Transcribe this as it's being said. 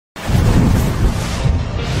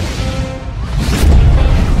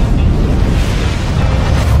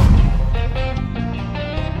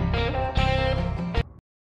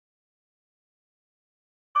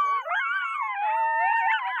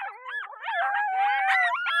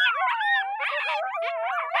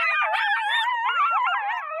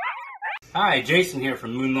Hi, Jason here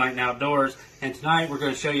from Moonlight Outdoors, and tonight we're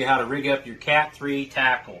going to show you how to rig up your cat3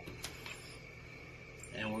 tackle.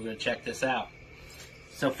 And we're going to check this out.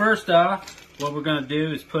 So first off, what we're going to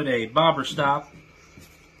do is put a bobber stop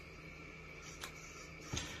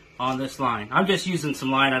on this line. I'm just using some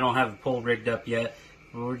line. I don't have the pole rigged up yet,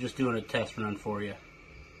 but we're just doing a test run for you.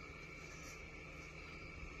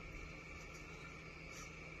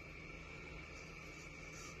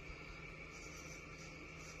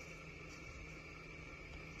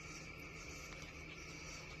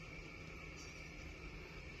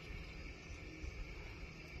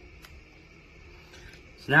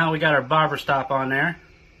 So now we got our bobber stop on there.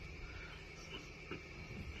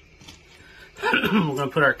 We're going to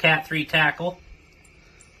put our cat3 tackle.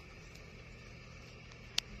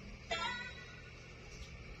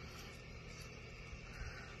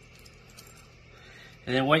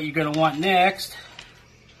 And then what you're going to want next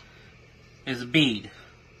is a bead.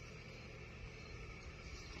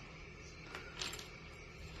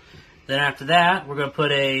 Then after that, we're going to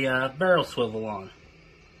put a barrel swivel on.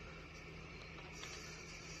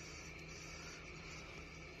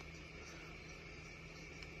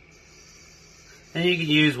 And you can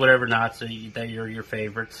use whatever knots that are your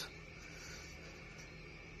favorites.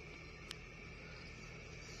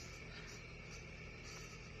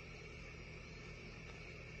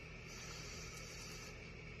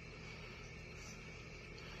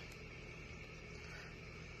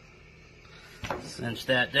 Cinch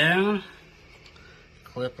that down.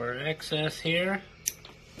 Clip our excess here.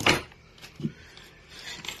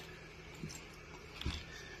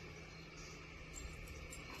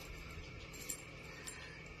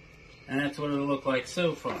 And that's what it'll look like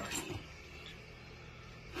so far.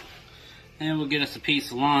 And we'll get us a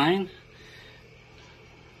piece of line.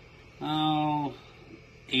 8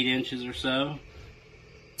 inches or so.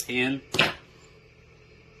 10.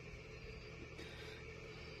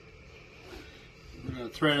 We're going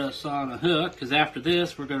to thread us on a hook, because after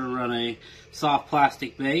this we're going to run a soft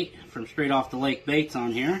plastic bait from Straight Off the Lake Baits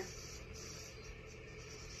on here.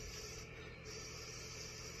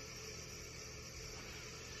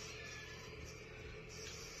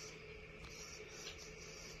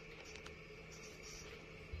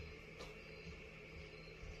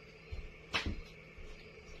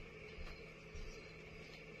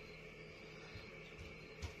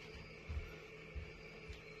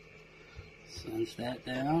 Cinch that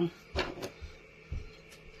down,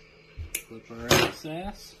 clip our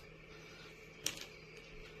excess,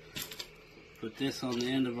 put this on the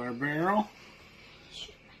end of our barrel,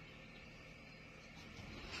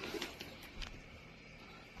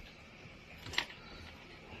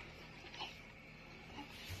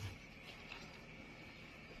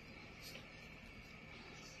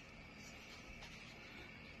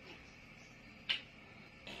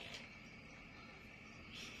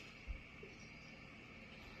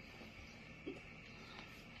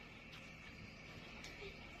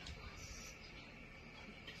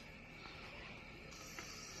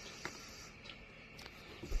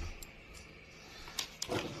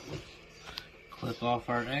 clip off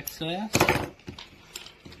our excess,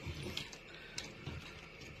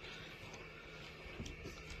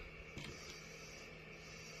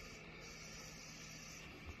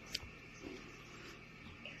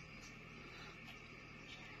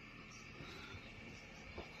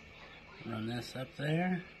 run this up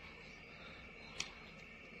there.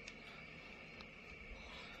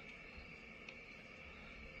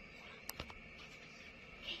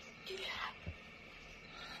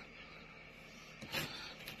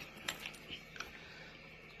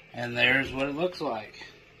 And there's what it looks like.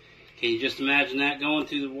 Can you just imagine that going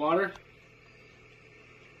through the water?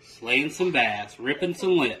 Slaying some bass, ripping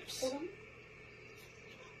some lips.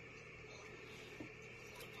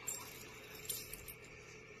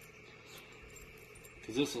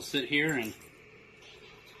 Because this will sit here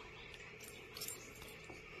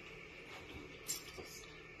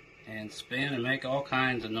and spin and make all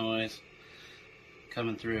kinds of noise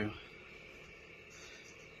coming through.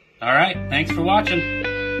 Alright, thanks for watching.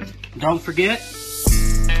 Don't forget,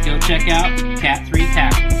 go check out cat3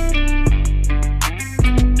 tackle.